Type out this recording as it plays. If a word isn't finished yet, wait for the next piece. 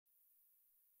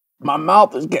My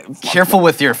mouth is getting fucked. Careful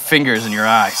with your fingers and your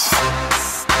eyes.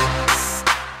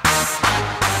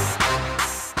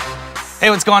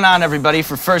 Hey, what's going on, everybody?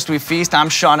 For First We Feast, I'm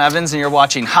Sean Evans, and you're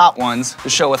watching Hot Ones,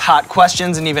 the show with hot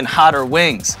questions and even hotter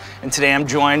wings. And today I'm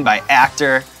joined by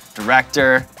actor,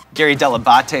 director, Gary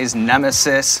Dell'Abate's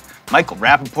nemesis, Michael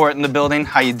Rapaport in the building.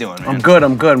 How you doing, man? I'm good.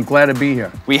 I'm glad to be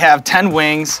here. We have 10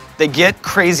 wings. They get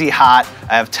crazy hot.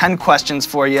 I have 10 questions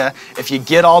for you. If you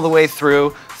get all the way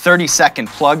through, 30-second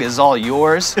plug is all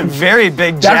yours. Very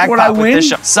big jackpot with this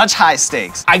show. Such high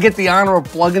stakes. I get the honor of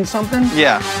plugging something?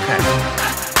 Yeah. Okay.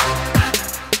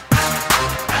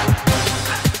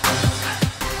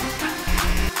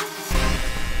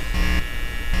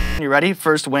 You ready?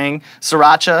 First wing,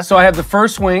 sriracha. So I have the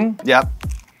first wing. Yep.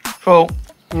 Cool.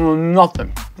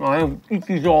 Nothing. I eat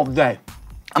these all day.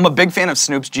 I'm a big fan of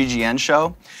Snoop's GGN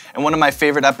show, and one of my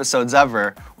favorite episodes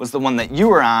ever was the one that you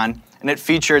were on, and it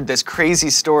featured this crazy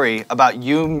story about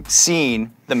you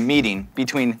seeing the meeting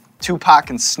between Tupac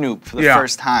and Snoop for the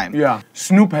first time. Yeah.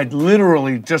 Snoop had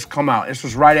literally just come out. This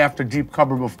was right after Deep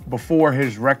Cover, before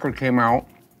his record came out.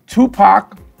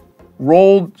 Tupac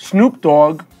rolled Snoop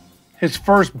Dogg his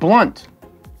first blunt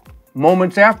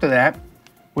moments after that,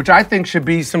 which I think should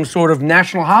be some sort of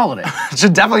national holiday. It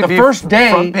should definitely be first day,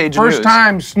 front page first news.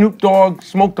 time Snoop Dogg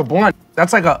smoked a blunt.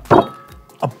 That's like a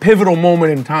pivotal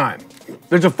moment in time.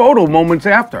 There's a photo moments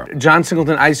after. John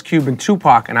Singleton, Ice Cube, and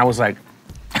Tupac, and I was like,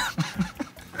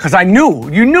 because I knew,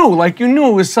 you knew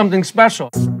it was something special.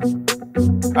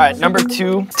 All right, number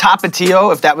 2,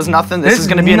 Tapatio. If that was nothing, this is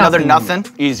gonna be another nothing.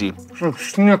 Easy. It's like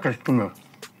Snickers to me.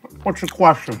 What's your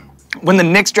question? When the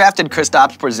Knicks drafted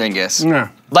Kristaps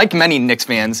Porzingis, like many Knicks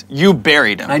fans, you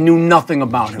buried him. I knew nothing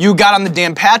about him. You got on the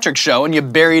Dan Patrick show and you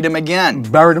buried him again.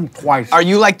 Buried him twice. Are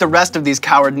you like the rest of these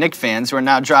coward Knicks fans who are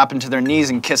now dropping to their knees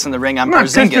and kissing the ring on I'm not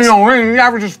Porzingis? kissing no ring. He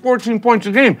averages 14 points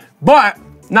a game. But,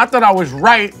 not that I was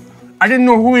right, I didn't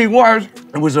know who he was.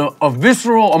 It was a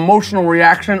visceral, emotional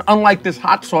reaction, unlike this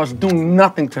hot sauce doing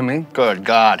nothing to me. Good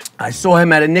God. I saw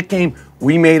him at a Knicks game.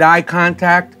 We made eye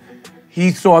contact.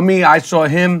 He saw me, I saw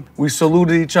him. We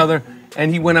saluted each other,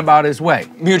 and he went about his way.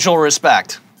 Mutual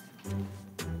respect.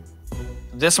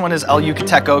 This one is El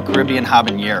Yucateco Caribbean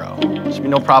Habanero. Should be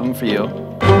no problem for you.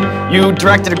 You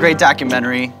directed a great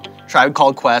documentary, Tribe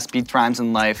Called Quest, Beats, Rhymes,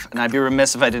 and Life, and I'd be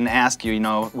remiss if I didn't ask you,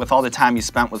 with all the time you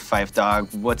spent with Phife, Dawg,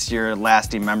 what's your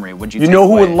lasting memory? What'd you take know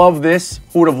who away? would love this?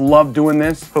 Who would have loved doing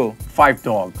this? Who? Phife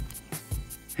Dawg.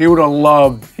 He would have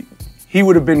loved, he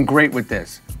would have been great with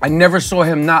this. I never saw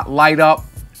him not light up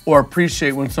or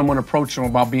appreciate when someone approached him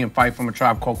about being Phife from A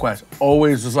Tribe Called Quest.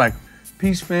 Always was like,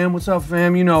 peace, fam, what's up,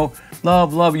 fam?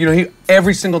 Love. He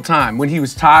every single time when he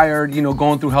was tired,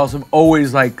 going through hell,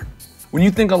 always like, when you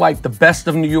think of like the best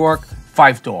of New York,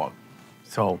 Phife Dawg.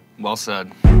 So. Well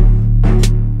said.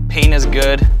 Pain is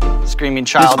Good, Screaming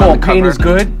Child. It's called Pain is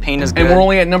Good? Pain is Good. And we're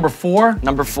only at number 4?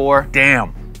 Number 4.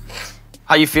 Damn.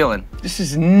 How you feeling? This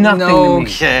is nothing to me.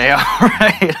 Okay, all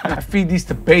right. I feed these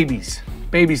to babies.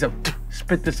 Babies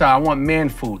spit this out. I want man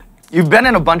food. You've been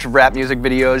in a bunch of rap music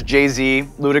videos, Jay-Z,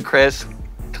 Ludacris,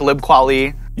 Talib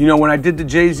Kweli. When I did the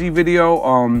Jay-Z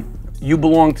video, You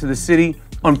Belong to the City,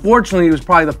 unfortunately, it was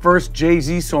probably the first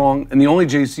Jay-Z song and the only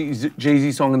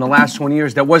Jay-Z song in the last 20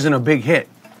 years that wasn't a big hit.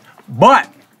 But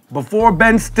before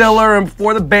Ben Stiller and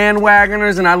before the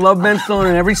Bandwagoners, and I love Ben Stiller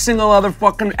and every single other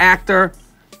fucking actor,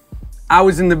 I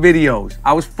was in the videos.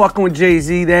 I was fucking with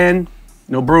Jay-Z then,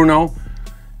 Bruno,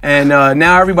 and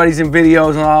now everybody's in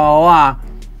videos and blah, blah, blah.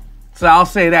 So I'll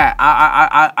say that.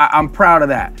 I'm proud of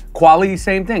that. Kweli,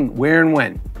 same thing, where and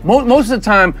when. Most of the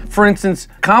time, for instance,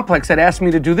 Complex had asked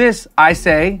me to do this, I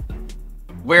say...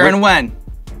 Where and when?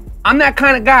 I'm that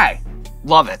kind of guy.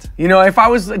 Love it. If I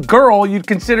was a girl, you'd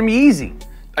consider me easy.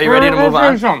 Are you ready to move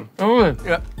on?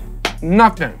 Yeah.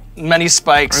 Nothing. Many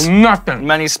spikes. Nothing.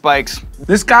 Many spikes.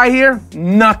 This guy here,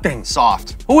 nothing.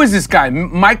 Soft. Who is this guy?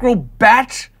 Micro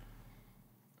Batch?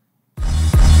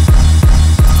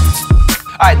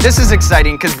 All right, this is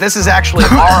exciting because this is actually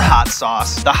our hot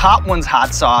sauce, the Hot Ones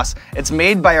hot sauce. It's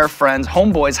made by our friends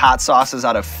Homeboys Hot Sauces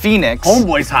out of Phoenix.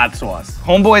 Homeboys Hot Sauce.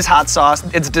 Homeboys Hot Sauce.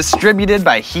 It's distributed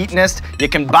by Heatnist. You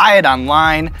can buy it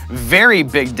online. Very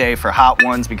big day for Hot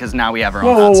Ones because now we have our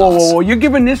own hot sauce. Whoa. You're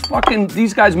giving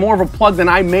these guys more of a plug than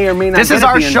I may or may not get. This is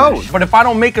our show. But if I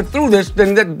don't make it through this,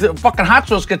 then the fucking hot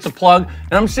sauce gets a plug,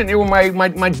 and I'm sitting here with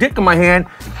my dick in my hand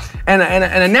and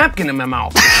a napkin in my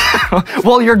mouth.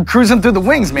 Well, you're cruising through the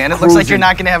wings, man. It looks like you're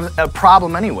not gonna have a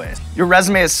problem anyways. Your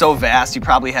resume is so vast, you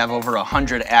probably have over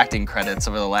 100 acting credits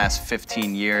over the last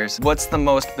 15 years. What's the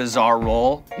most bizarre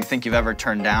role you think you've ever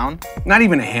turned down? Not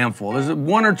even a handful. There's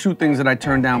 1 or 2 things that I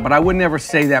turned down, but I would never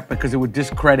say that because it would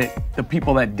discredit the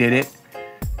people that did it.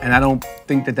 and I don't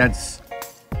think that that's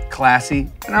classy.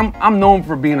 And I'm known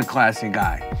for being a classy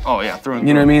guy. Oh yeah, through and through.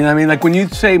 You know what I mean? I mean, like when you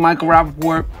say Michael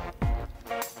Rapaport,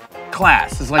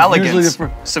 class. It's like elegance, usually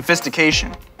the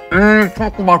sophistication.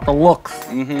 Talk about the looks.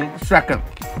 Second,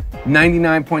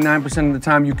 99.9% of the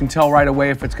time you can tell right away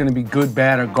if it's gonna be good,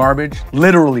 bad, or garbage.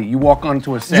 Literally, you walk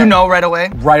onto a set. You know right away?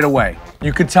 Right away.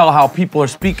 You could tell how people are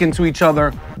speaking to each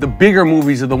other. The bigger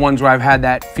movies are the ones where I've had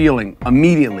that feeling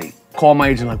immediately. Call my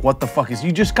agent like, what the fuck is,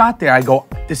 you just got there. I go,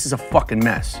 this is a fucking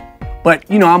mess. But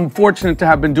you know, I'm fortunate to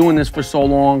have been doing this for so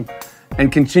long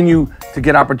and continue to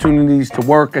get opportunities to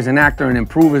work as an actor and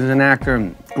improve as an actor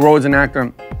and grow as an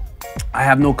actor. I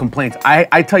have no complaints.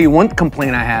 I tell you one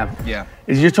complaint I have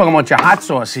is you're talking about your hot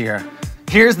sauce here.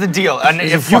 Here's the deal. And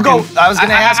if you go, I was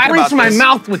gonna ask you about this. I rinse my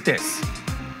mouth with this.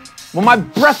 When my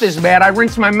breath is bad, I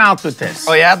rinse my mouth with this.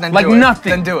 Oh yeah? Then like do it. Nothing.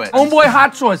 Then do it. Homeboy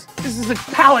hot sauce. This is a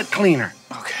palate cleaner.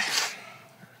 Okay.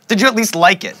 Did you at least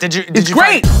like it? It's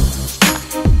great.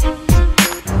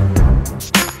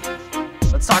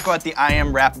 Let's talk about the I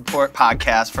Am Rapaport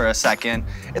podcast for a second.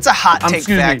 It's a hot take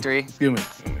factory. Excuse me.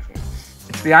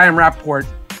 It's the I Am Rapaport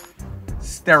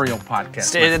stereo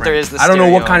podcast. There is the I don't know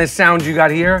what kind of sound you got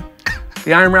here.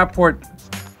 The I Am Rapaport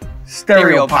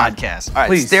stereo podcast. All right,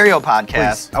 please. Stereo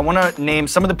podcast. Please. I want to name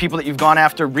some of the people that you've gone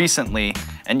after recently,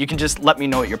 and you can just let me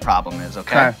know what your problem is,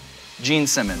 okay? Gene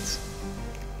Simmons.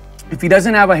 If he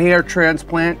doesn't have a hair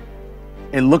transplant,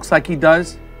 it looks like he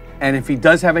does. And if he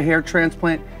does have a hair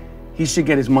transplant, he should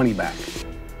get his money back.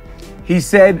 He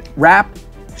said rap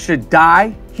should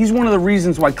die. He's one of the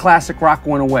reasons why classic rock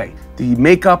went away. The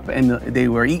makeup and they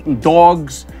were eating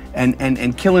dogs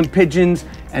and killing pigeons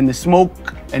and the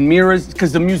smoke and mirrors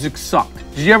because the music sucked.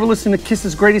 Did you ever listen to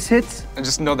Kiss's Greatest Hits? I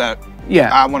just know that. Yeah.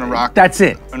 I Wanna Rock. That's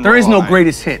it. There is no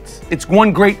greatest hits. It's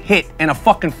one great hit and a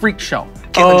fucking freak show.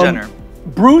 Caitlyn Jenner.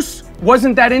 Bruce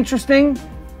wasn't that interesting,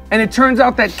 and it turns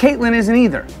out that Caitlyn isn't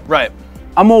either. Right.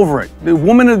 I'm over it. The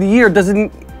Woman of the Year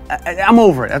doesn't, I'm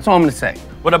over it. That's all I'm gonna say.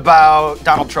 What about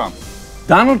Donald Trump?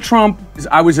 Donald Trump,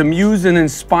 I was amused and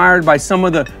inspired by some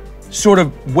of the sort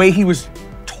of way he was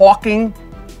talking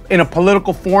in a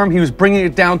political forum. He was bringing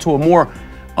it down to a more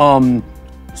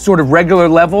sort of regular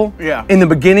level in the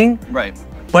beginning. Right.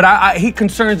 But he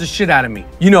concerns the shit out of me.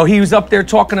 You know, he was up there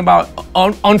talking about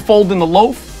unfolding the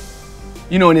loaf,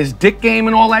 you know, and his dick game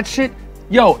and all that shit.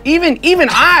 Yo, even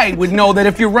I would know that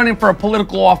if you're running for a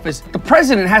political office, the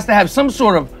president has to have some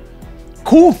sort of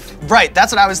coof. Right,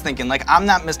 that's what I was thinking. Like, I'm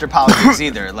not Mr. Politics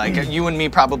either. Like, you and me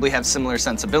probably have similar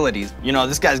sensibilities. You know,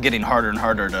 this guy's getting harder and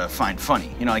harder to find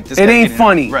funny. You know, like this. It ain't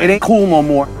funny. Right. It ain't cool no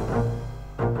more.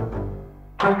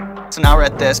 So now we're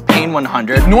at this, Pain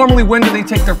 100. Normally, when do they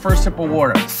take their first sip of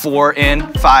water? 4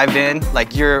 in, 5 in.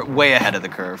 Like, you're way ahead of the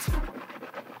curve.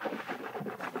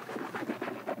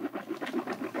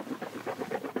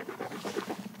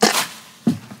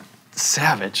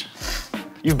 Savage.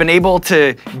 You've been able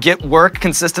to get work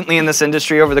consistently in this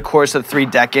industry over the course of 3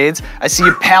 decades. I see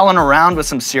you palling around with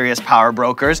some serious power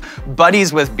brokers,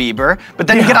 buddies with Bieber, but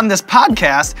then you get on this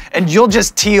podcast and you'll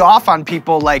just tee off on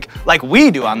people like we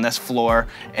do on this floor.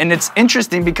 And it's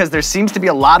interesting because there seems to be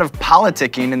a lot of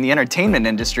politicking in the entertainment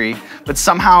industry, but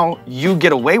somehow you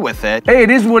get away with it. Hey, it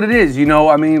is what it is, you know,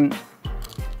 I mean,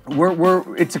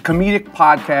 it's a comedic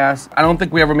podcast. I don't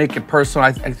think we ever make it personal.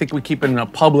 I think we keep it in a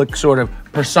public sort of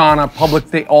persona, public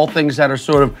thing, all things that are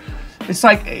sort of, it's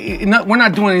like, we're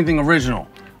not doing anything original.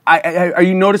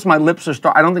 You notice my lips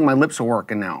are I don't think my lips are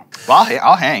working now. Well,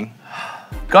 I'll hang.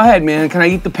 Go ahead, man. Can I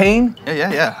eat the pain?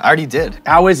 Yeah. I already did.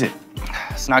 How is it?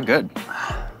 It's not good.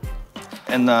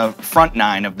 In the front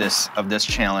 9 of this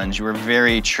challenge, you were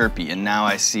very chirpy, and now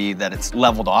I see that it's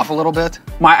leveled off a little bit.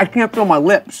 I can't feel my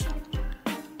lips.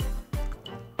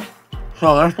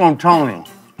 So that's what I'm telling you.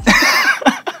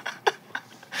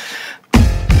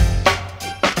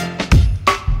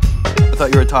 I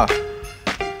thought you were tough.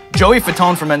 Joey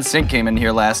Fatone from NSYNC came in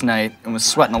here last night and was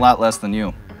sweating a lot less than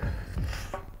you.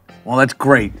 Well, that's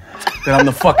great. That I'm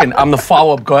the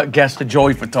follow-up guest to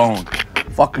Joey Fatone.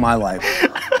 Fuck my life.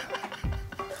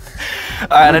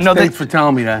 All right, Thanks for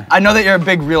telling me that. I know that you're a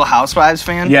big Real Housewives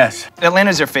fan. Yes.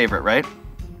 Atlanta's your favorite, right?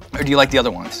 Or do you like the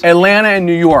other ones? Atlanta and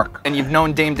New York. And you've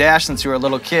known Dame Dash since you were a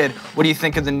little kid. What do you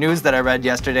think of the news that I read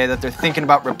yesterday that they're thinking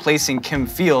about replacing Kim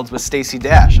Fields with Stacey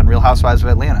Dash on Real Housewives of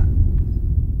Atlanta?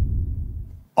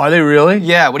 Are they really?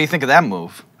 Yeah, what do you think of that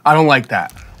move? I don't like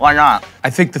that. Why not? I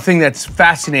think the thing that's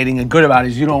fascinating and good about it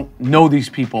is you don't know these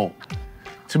people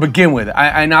to begin with.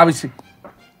 And obviously,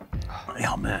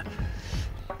 yo, man.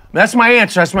 That's my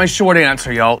answer. That's my short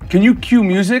answer, yo. Can you cue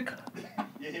music?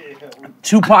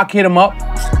 Tupac hit him up.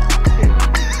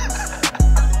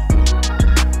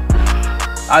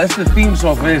 That's the theme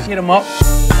song for this. Hit him up.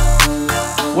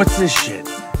 What's this shit?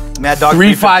 Mad Dawg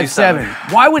 357.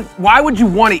 Why would you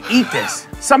want to eat this?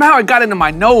 Somehow it got into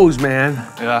my nose, man.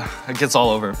 Yeah, it gets all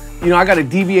over. You know, I got a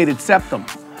deviated septum.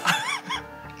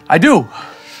 I do.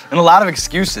 And a lot of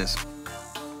excuses.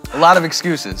 A lot of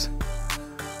excuses.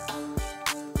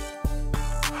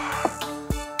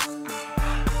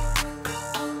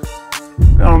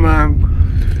 Oh, man.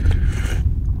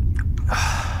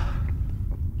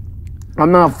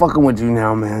 I'm not fucking with you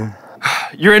now, man.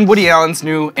 You're in Woody Allen's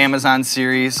new Amazon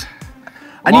series.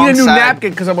 I need a new napkin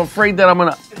because I'm afraid that I'm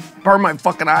gonna burn my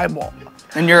fucking eyeball.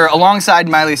 And you're alongside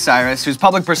Miley Cyrus, whose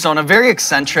public persona, very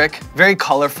eccentric, very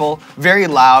colorful, very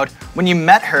loud. When you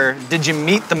met her, did you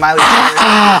meet the Miley Cyrus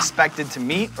you expected to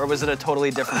meet, or was it a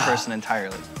totally different person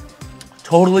entirely?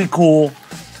 Totally cool.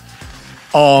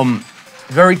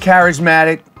 Very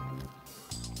charismatic,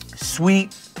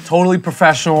 sweet, totally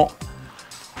professional.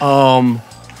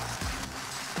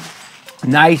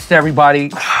 Nice to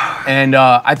everybody. And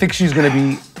I think she's gonna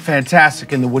be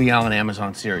fantastic in the Woody Allen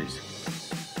Amazon series.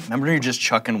 Remember when you were just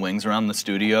chucking wings around the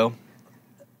studio?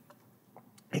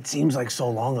 It seems like so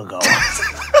long ago.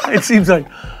 It seems like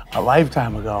a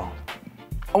lifetime ago.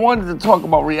 I wanted to talk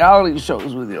about reality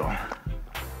shows with you.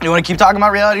 You wanna keep talking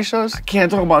about reality shows? I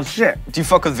can't talk about shit. Do you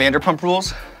fuck with Vanderpump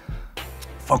Rules?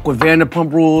 Fuck with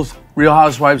Vanderpump Rules, Real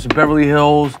Housewives of Beverly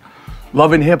Hills,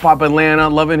 Loving Hip Hop Atlanta,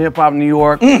 Loving Hip Hop New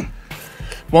York.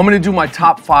 Well, I'm gonna do my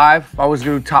top 5. If I was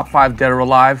gonna do top 5 dead or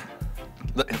alive.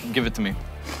 Give it to me.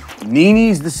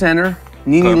 Nene's the center.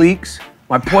 Nene Leakes.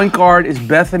 My point guard is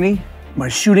Bethany. My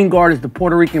shooting guard is the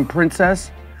Puerto Rican princess.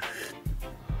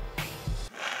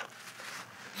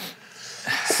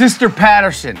 Sister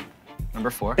Patterson. Number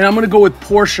 4. And I'm gonna go with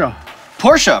Portia.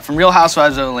 Portia from Real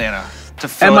Housewives of Atlanta. To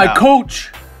fill And my out.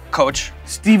 coach, Coach.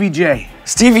 Stevie J.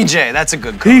 Stevie J, that's a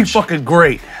good coach. He's fucking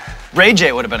great. Ray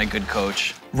J would have been a good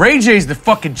coach. Ray J's the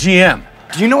fucking GM.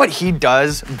 Do you know what he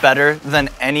does better than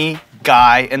any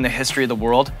guy in the history of the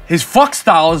world? His fuck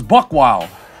style is buck wild.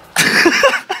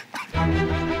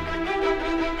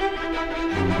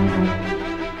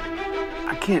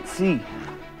 I can't see.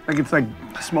 Like it's like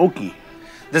smoky.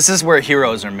 This is where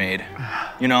heroes are made,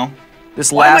 you know?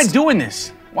 Why am I doing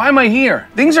this? Why am I here?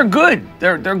 Things are good.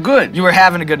 They're good. You were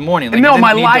having a good morning. Like, no, you didn't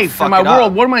my need to life fuck and my it up.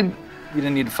 world. What am I? You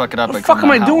didn't need to fuck it up. What the fuck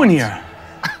am I doing here?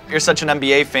 You're such an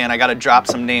NBA fan. I gotta drop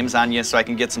some names on you so I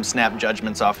can get some snap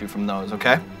judgments off you from those,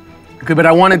 okay? Okay, but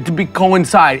I want it to be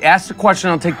coincide. Ask the question,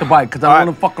 I'll take the bite, because I don't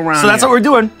want to fuck around. So that's what we're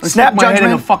doing. Let's Snap fuck my head in a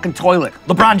judgment. fucking toilet.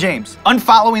 LeBron James.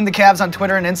 Unfollowing the Cavs on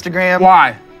Twitter and Instagram.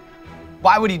 Why?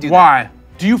 Why would he do that? Why?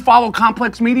 Do you follow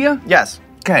Complex Media? Yes.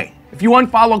 Okay. If you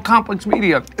unfollow Complex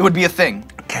Media, It would be a thing.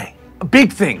 okay. A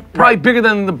big thing. Probably bigger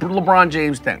than the LeBron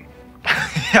James thing.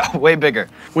 Yeah, way bigger.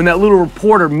 When that little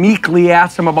reporter meekly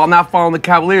asked him about not following the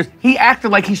Cavaliers, he acted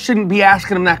like he shouldn't be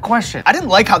asking him that question. I didn't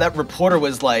like how that reporter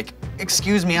was like,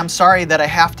 excuse me, I'm sorry that I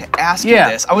have to ask you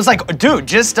this. I was like, dude,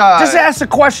 just ask the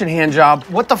question, handjob.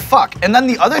 what the fuck? And then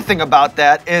the other thing about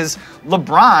that is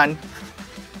LeBron,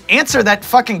 answer that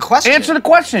fucking question. Answer the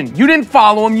question. You didn't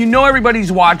follow him. You know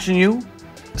everybody's watching you.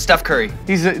 Steph Curry.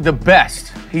 He's the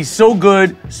best. He's so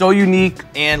good, so unique.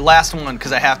 And last one,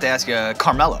 because I have to ask you,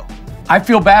 Carmelo. I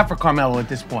feel bad for Carmelo at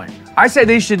this point. I say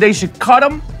they should cut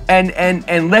him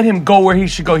and let him go where he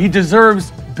should go. He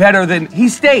deserves better than he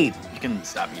stayed. You can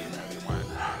stop eating whatever you want.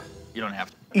 You don't have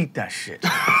to. Eat that shit.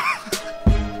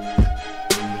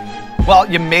 Well,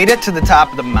 you made it to the top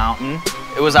of the mountain.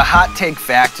 It was a hot take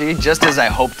factory, just as I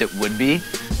hoped it would be.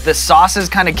 The sauces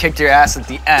kind of kicked your ass at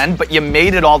the end, but you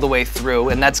made it all the way through,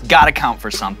 and that's gotta count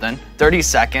for something. 30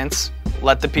 seconds,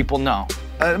 let the people know.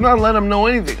 I'm not letting them know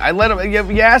anything. I let them,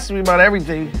 you asked me about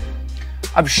everything.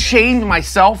 I've shamed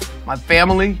myself, my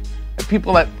family, and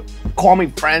people that call me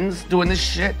friends doing this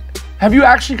shit. Have you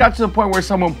actually got to the point where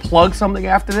someone plugs something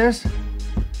after this?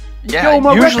 Yeah, Yo,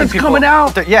 my usually record's people, coming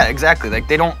out. Yeah, exactly. Like,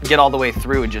 they don't get all the way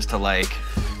through just to like...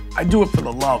 I do it for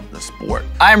the love of the sport.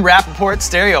 I'm Rapaport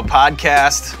Stereo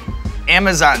Podcast,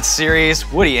 Amazon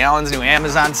series, Woody Allen's new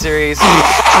Amazon series.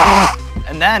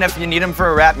 And then if you need him for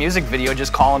a rap music video,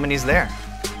 just call him and he's there.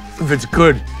 If it's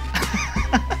good.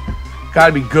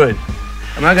 Gotta be good.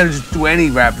 I'm not gonna just do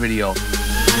any rap video.